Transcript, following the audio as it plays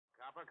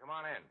Copper, come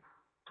on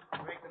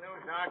in. Break the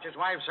news to Archer's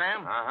wife,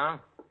 Sam? Uh-huh.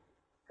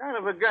 What kind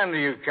of a gun do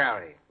you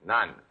carry?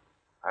 None.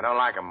 I don't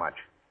like 'em much.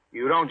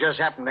 You don't just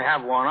happen to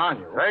have one on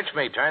you. Search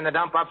me. Turn the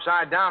dump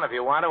upside down if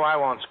you want to. I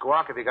won't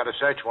squawk if you got a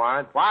search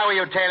warrant. Why were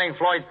you tailing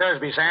Floyd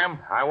Thursby, Sam?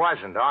 I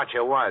wasn't.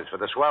 Archer was, for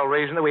the swell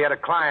reason that we had a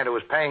client who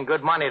was paying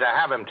good money to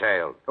have him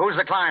tailed. Who's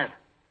the client?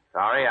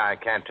 Sorry, I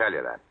can't tell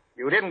you that.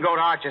 You didn't go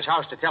to Archer's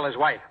house to tell his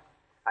wife.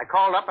 I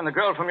called up and the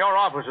girl from your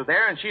office was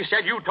there, and she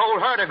said you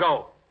told her to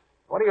go.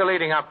 What are you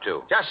leading up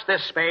to? Just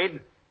this,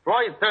 Spade.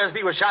 Floyd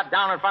Thursby was shot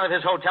down in front of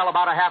his hotel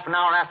about a half an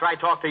hour after I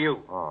talked to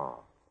you. Oh.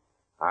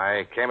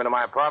 I came into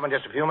my apartment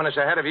just a few minutes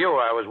ahead of you.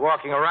 I was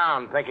walking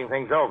around thinking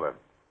things over.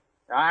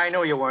 I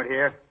knew you weren't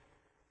here.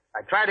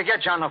 I tried to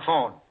get you on the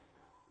phone.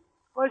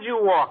 Where'd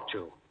you walk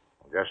to?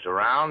 Just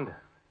around.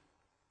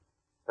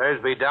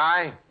 Thursby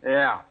die?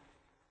 Yeah.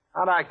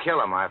 How'd I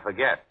kill him? I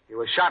forget. He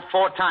was shot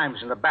 4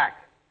 times in the back.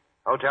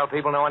 Hotel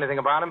people know anything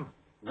about him?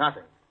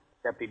 Nothing.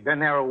 Except he'd been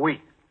there a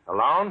week.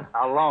 Alone?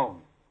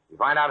 Alone. You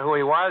find out who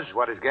he was?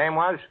 What his game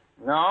was?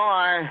 No,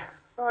 I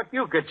thought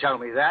you could tell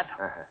me that.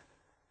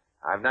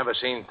 I've never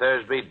seen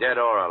Thursby dead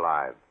or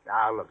alive.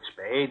 Now, look,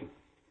 Spade.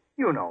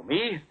 You know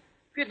me.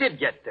 If you did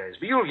get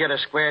Thursby, you'll get a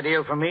square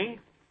deal from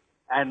me.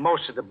 And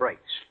most of the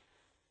breaks.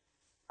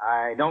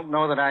 I don't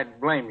know that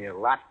I'd blame you a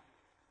lot.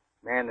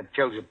 Man that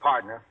killed your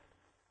partner.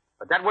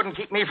 But that wouldn't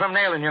keep me from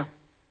nailing you.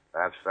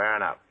 That's fair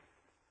enough.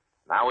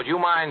 Now, would you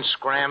mind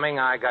scramming?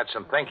 I got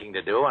some thinking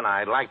to do, and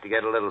I'd like to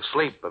get a little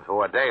sleep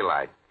before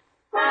daylight.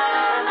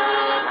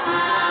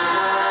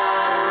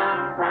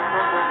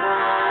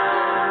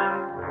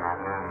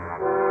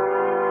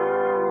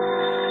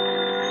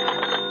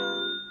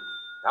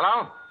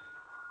 Hello?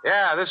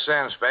 Yeah, this is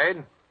Sam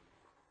Spade.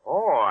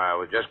 Oh, I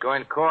was just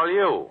going to call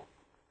you.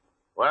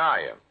 Where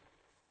are you?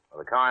 Well,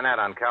 the Coronet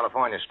on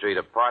California Street,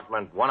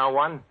 apartment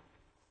 101?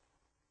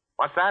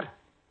 What's that?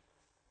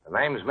 The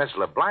name's Miss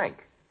LeBlanc.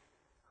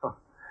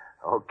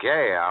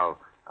 Okay, I'll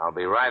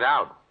be right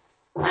out.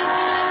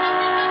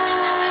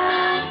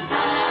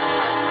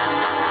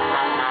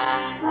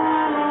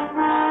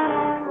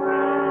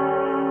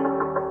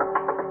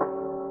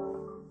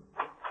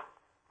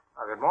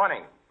 Good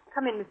morning.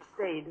 Come in, Mr.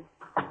 Spade.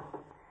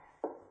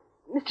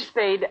 Mr.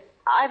 Spade,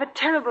 I have a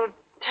terrible,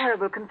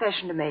 terrible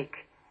confession to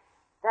make.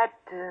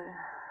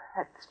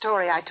 That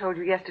story I told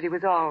you yesterday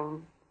was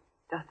all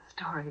just a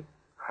story.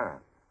 Huh.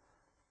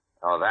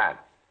 Oh,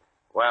 that.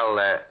 Well,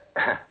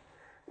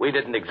 we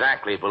didn't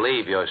exactly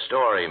believe your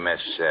story,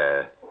 Miss,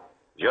 is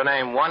your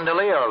name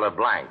Wonderly or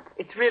LeBlanc?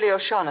 It's really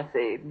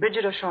O'Shaughnessy,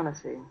 Bridget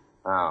O'Shaughnessy.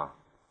 Oh.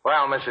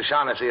 Well, Miss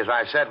O'Shaughnessy, as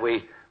I said,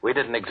 we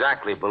didn't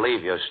exactly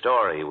believe your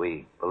story.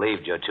 We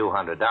believed your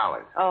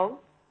 $200. Oh?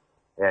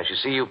 Yes, you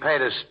see, you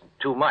paid us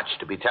too much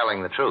to be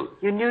telling the truth.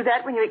 You knew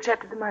that when you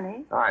accepted the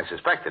money? Oh, I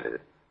suspected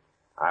it.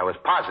 I was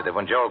positive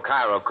when Joel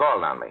Cairo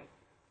called on me.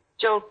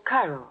 Joel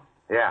Cairo?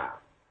 Yeah.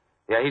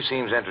 Yeah, he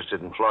seems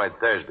interested in Floyd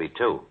Thursby,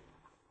 too.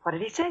 What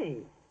did he say?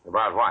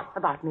 About what?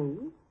 About me?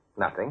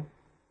 Nothing.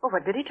 Well,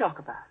 what did he talk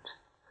about?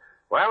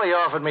 Well, he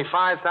offered me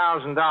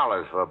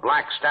 $5,000 for a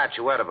black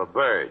statuette of a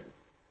bird.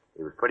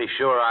 He was pretty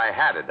sure I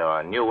had it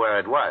or knew where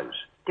it was.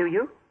 Do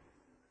you?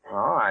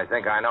 Oh, I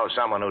think I know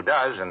someone who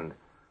does, and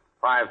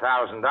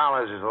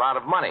 $5,000 is a lot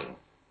of money.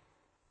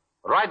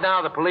 But right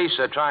now, the police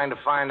are trying to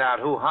find out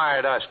who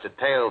hired us to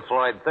tail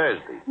Floyd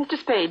Thursby. Mr.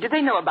 Spade, do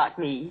they know about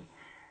me?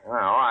 No,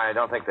 I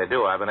don't think they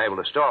do. I've been able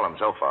to stall them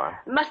so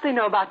far. Must they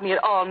know about me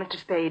at all, Mr.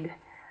 Spade?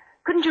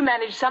 Couldn't you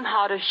manage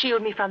somehow to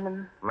shield me from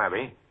them?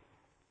 Maybe.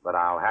 But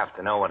I'll have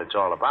to know what it's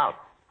all about.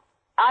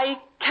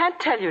 I can't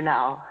tell you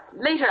now.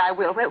 Later I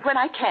will, when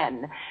I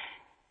can.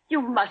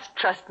 You must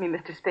trust me,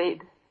 Mr.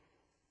 Spade.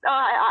 Oh,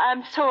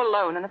 I'm so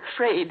alone and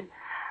afraid.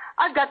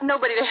 I've got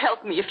nobody to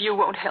help me if you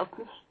won't help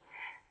me.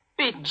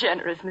 Be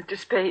generous, Mr.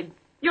 Spade.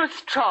 You're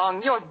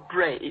strong. You're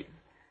brave.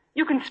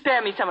 You can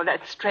spare me some of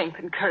that strength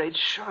and courage,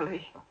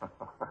 surely.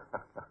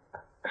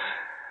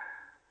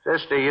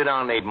 Sister, you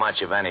don't need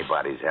much of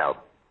anybody's help.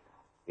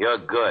 You're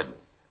good.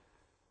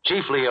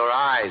 Chiefly your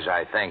eyes,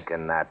 I think,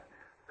 and that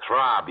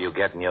throb you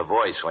get in your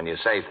voice when you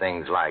say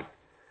things like,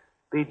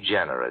 be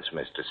generous,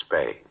 Mr.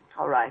 Spade.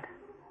 All right.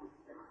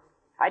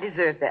 I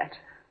deserve that.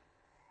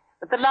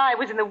 But the lie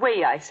was in the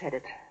way I said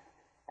it,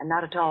 and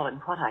not at all in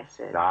what I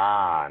said.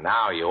 Ah,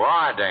 now you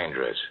are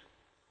dangerous.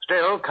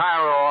 Still,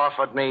 Cairo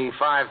offered me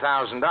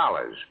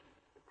 $5,000. It's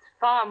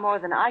far more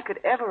than I could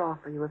ever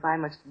offer you if I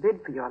must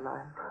bid for your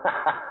loyalty.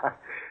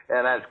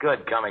 Yeah, that's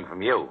good coming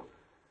from you.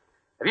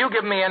 Have you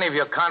given me any of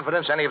your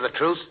confidence, any of the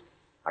truth?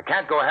 I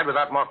can't go ahead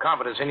without more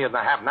confidence in you than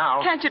I have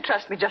now. Can't you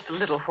trust me just a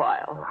little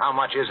while? Well, how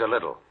much is a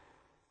little?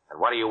 And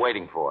what are you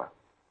waiting for?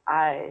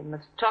 I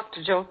must talk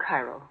to Joel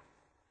Cairo.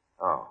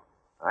 Oh.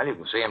 Well, you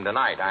can see him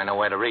tonight. I know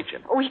where to reach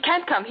him. Oh, he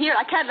can't come here.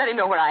 I can't let him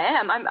know where I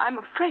am. I'm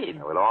afraid.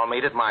 We'll all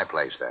meet at my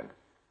place, then.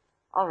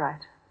 All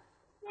right.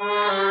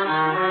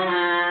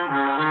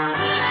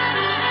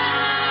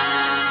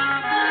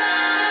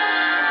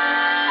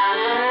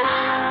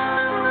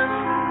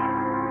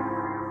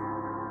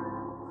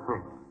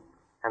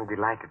 I'm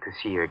delighted to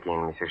see you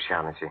again, Miss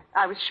O'Shaughnessy.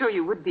 I was sure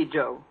you would be,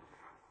 Joe.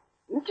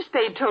 Mr.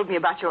 Spade told me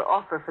about your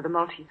offer for the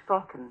Maltese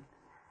Falcon.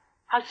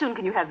 How soon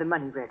can you have the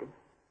money ready?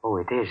 Oh,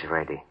 it is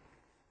ready.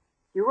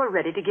 You are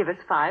ready to give us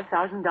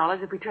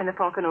 $5,000 if we turn the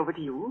Falcon over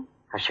to you?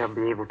 I shall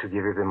be able to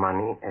give you the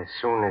money as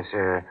soon as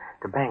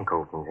the bank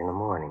opens in the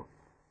morning.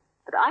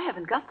 But I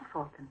haven't got the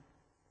Falcon.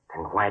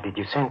 Then why did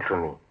you send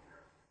for me?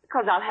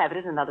 Because I'll have it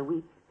in another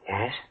week.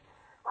 Yes?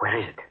 Where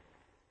is it?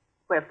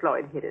 Where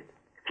Floyd hid it.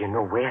 If you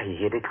know where he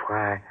hid it,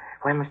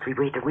 why must we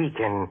wait a week?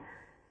 And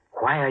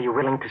why are you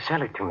willing to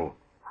sell it to me?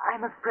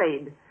 I'm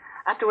afraid,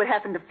 after what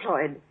happened to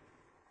Floyd,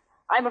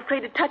 I'm afraid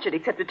to touch it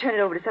except to turn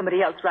it over to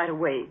somebody else right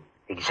away.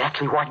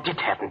 Exactly what did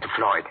happen to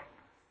Floyd?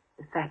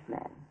 The fat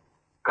man.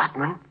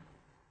 Gutman?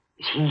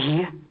 Is he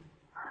here?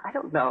 I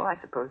don't know. I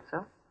suppose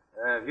so.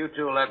 If you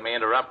two let me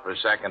interrupt for a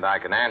second, I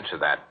can answer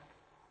that.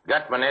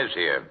 Gutman is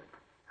here.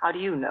 How do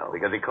you know?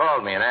 Because he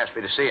called me and asked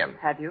me to see him.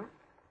 Have you?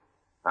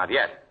 Not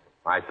yet.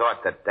 I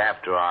thought that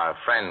after our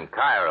friend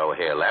Cairo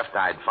here left,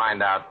 I'd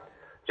find out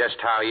just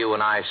how you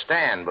and I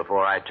stand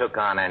before I took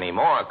on any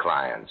more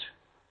clients.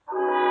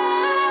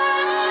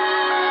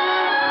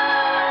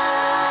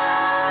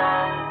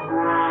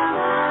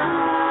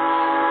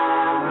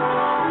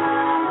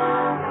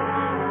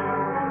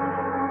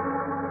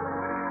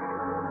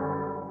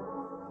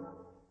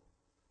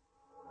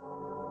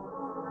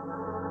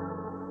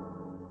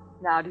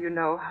 Now do you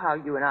know how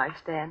you and I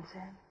stand,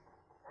 Sam?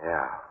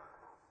 Yeah.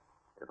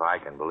 If I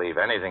can believe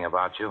anything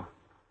about you.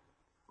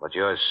 But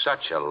you're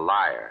such a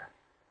liar.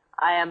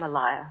 I am a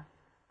liar.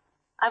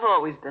 I've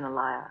always been a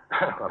liar.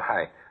 Well,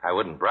 I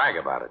wouldn't brag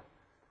about it.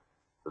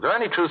 Was there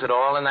any truth at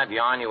all in that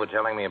yarn you were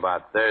telling me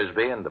about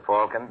Thursby and the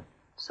Falcon?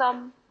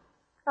 Some.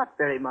 Not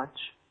very much.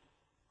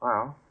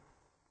 Well,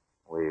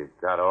 we've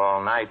got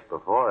all night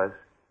before us.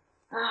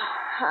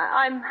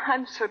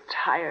 I'm so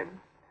tired.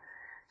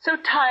 So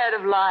tired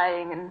of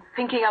lying and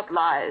thinking up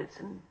lies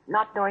and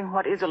not knowing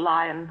what is a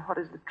lie and what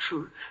is the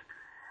truth.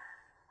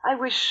 I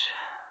wish...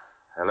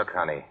 Hey, look,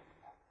 honey.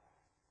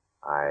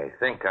 I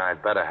think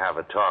I'd better have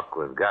a talk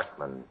with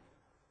Gutman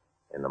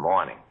in the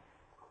morning.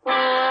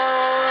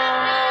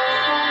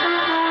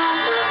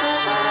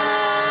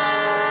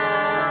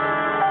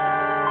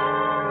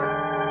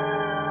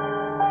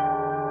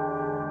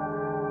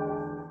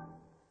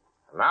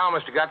 Now,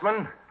 Mr.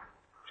 Gutman,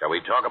 shall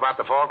we talk about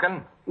the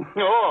Falcon?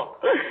 Oh,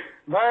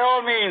 by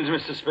all means,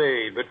 Mr.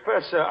 Spade. But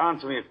first, sir,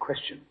 answer me a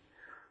question.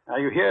 Are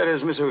you here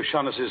as Miss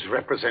O'Shaughnessy's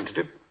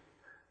representative?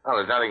 Well,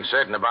 there's nothing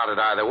certain about it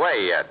either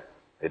way yet.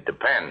 It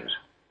depends.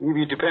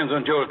 Maybe it depends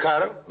on Joel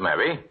Cairo.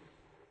 Maybe.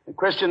 The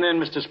question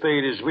then, Mr.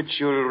 Spade, is which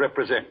you'll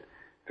represent.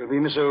 It'll be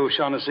Miss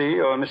O'Shaughnessy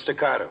or Mr.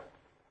 Cairo.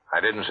 I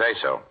didn't say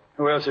so.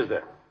 Who else is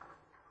there?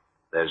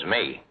 There's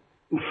me.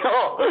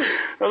 Oh,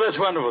 well, that's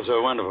wonderful,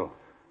 sir, wonderful.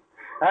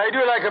 I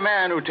do like a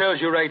man who tells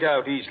you right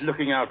out he's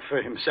looking out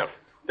for himself.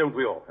 Don't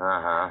we all?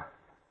 Uh-huh.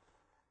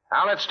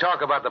 Now let's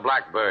talk about the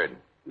Blackbird.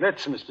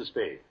 Let's, Mr.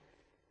 Spade.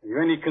 Have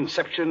you any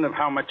conception of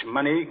how much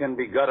money can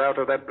be got out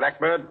of that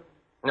blackbird?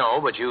 No,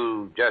 but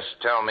you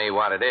just tell me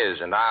what it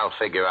is, and I'll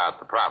figure out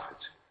the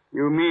profits.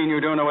 You mean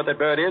you don't know what that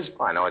bird is?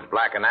 Well, I know it's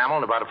black enamel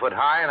and about a foot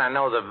high, and I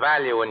know the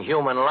value in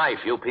human life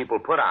you people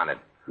put on it.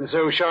 Miss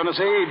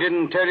O'Shaughnessy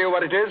didn't tell you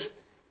what it is?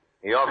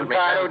 He offered And me...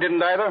 Cairo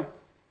didn't either?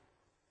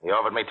 He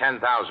offered me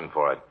 $10,000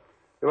 for it.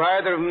 Do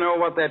either of them know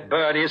what that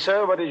bird is,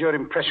 sir? What is your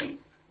impression?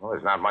 Well,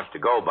 there's not much to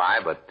go by,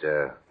 but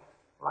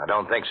I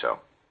don't think so.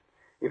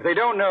 If they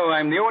don't know,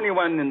 I'm the only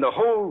one in the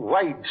whole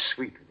wide,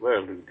 sweet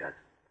world who does.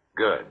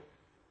 Good.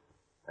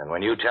 And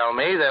when you tell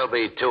me, there'll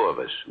be two of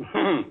us.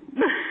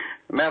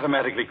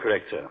 Mathematically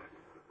correct, sir.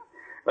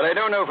 But I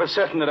don't know for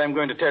certain that I'm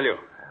going to tell you.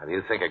 If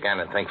you think again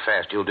and think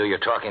fast, you'll do your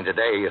talking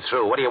today or you're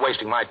through. What are you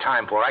wasting my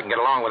time for? I can get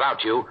along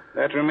without you.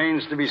 That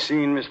remains to be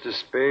seen, Mr.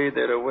 Spade.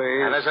 There are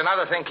ways... And there's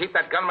another thing. Keep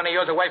that gunman of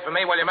yours away from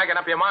me while you're making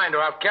up your mind,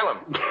 or I'll kill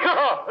him.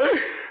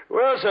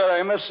 Well, sir,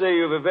 I must say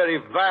you have a very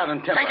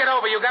violent temper. Think it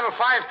over. You got till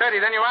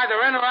 5:30, then you're either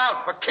in or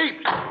out for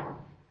keeps.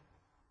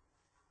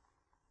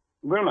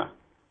 Wilma.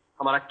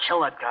 I'm going to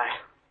kill that guy.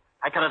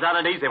 I could have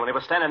done it easy when he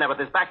was standing there with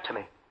his back to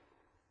me.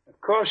 Of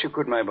course you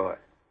could, my boy.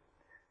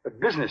 But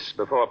business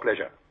before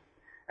pleasure.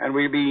 And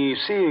we'll be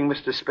seeing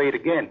Mr. Spade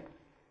again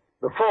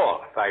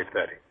before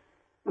 5:30.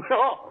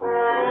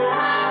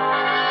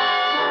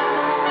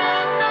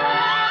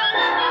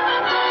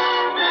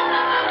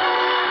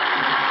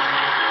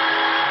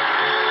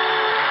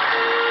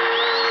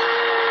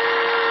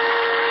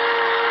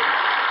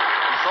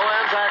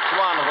 Act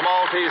One of the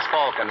Maltese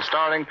Falcon,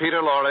 starring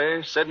Peter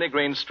Lorre, Sidney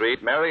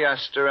Greenstreet, Mary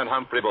Astor, and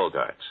Humphrey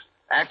Bogart.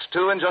 Act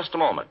Two in just a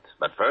moment.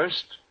 But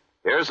first,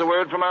 here's a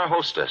word from our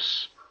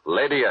hostess,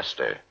 Lady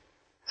Esther.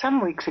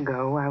 Some weeks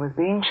ago, I was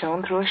being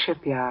shown through a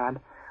shipyard,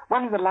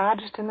 one of the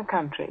largest in the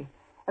country,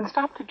 and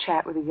stopped to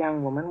chat with a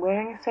young woman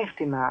wearing a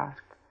safety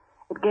mask.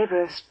 It gave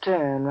her a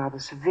stern, rather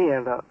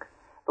severe look,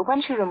 but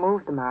when she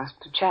removed the mask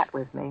to chat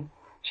with me,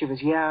 she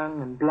was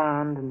young and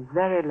blonde and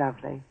very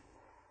lovely.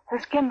 Her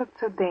skin looked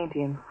so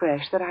dainty and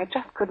fresh that I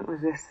just couldn't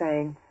resist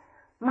saying,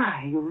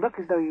 "My, you look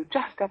as though you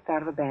just stepped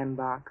out of a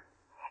bandbox."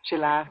 She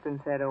laughed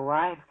and said, "Oh,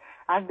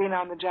 I've been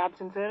on the job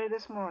since early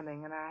this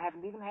morning, and I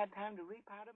haven't even had time to repowder."